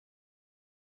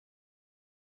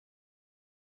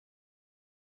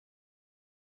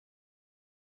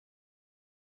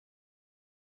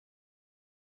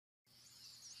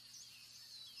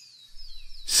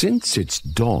Since its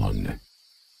dawn,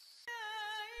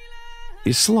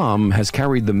 Islam has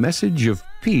carried the message of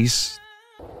peace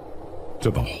to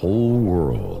the whole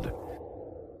world.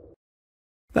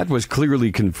 That was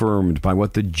clearly confirmed by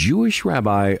what the Jewish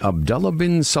rabbi Abdullah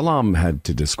bin Salam had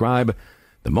to describe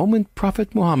the moment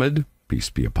Prophet Muhammad,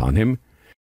 peace be upon him,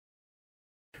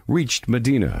 reached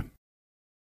Medina.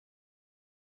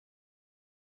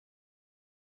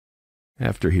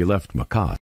 After he left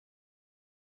Makkah,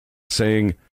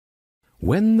 saying,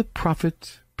 "When the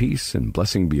Prophet, peace and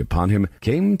blessing be upon him,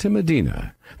 came to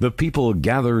Medina, the people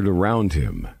gathered around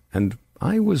him, and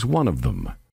I was one of them.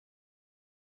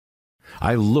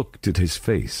 I looked at his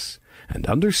face and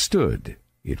understood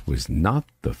it was not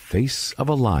the face of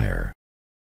a liar.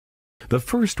 The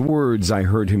first words I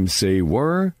heard him say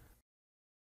were,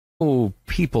 'O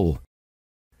people,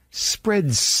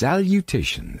 spread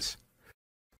salutations,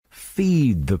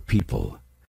 feed the people,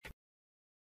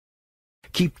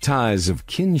 keep ties of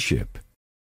kinship,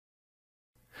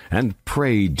 and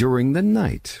pray during the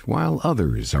night while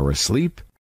others are asleep,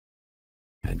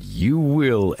 and you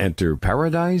will enter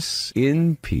paradise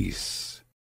in peace.'"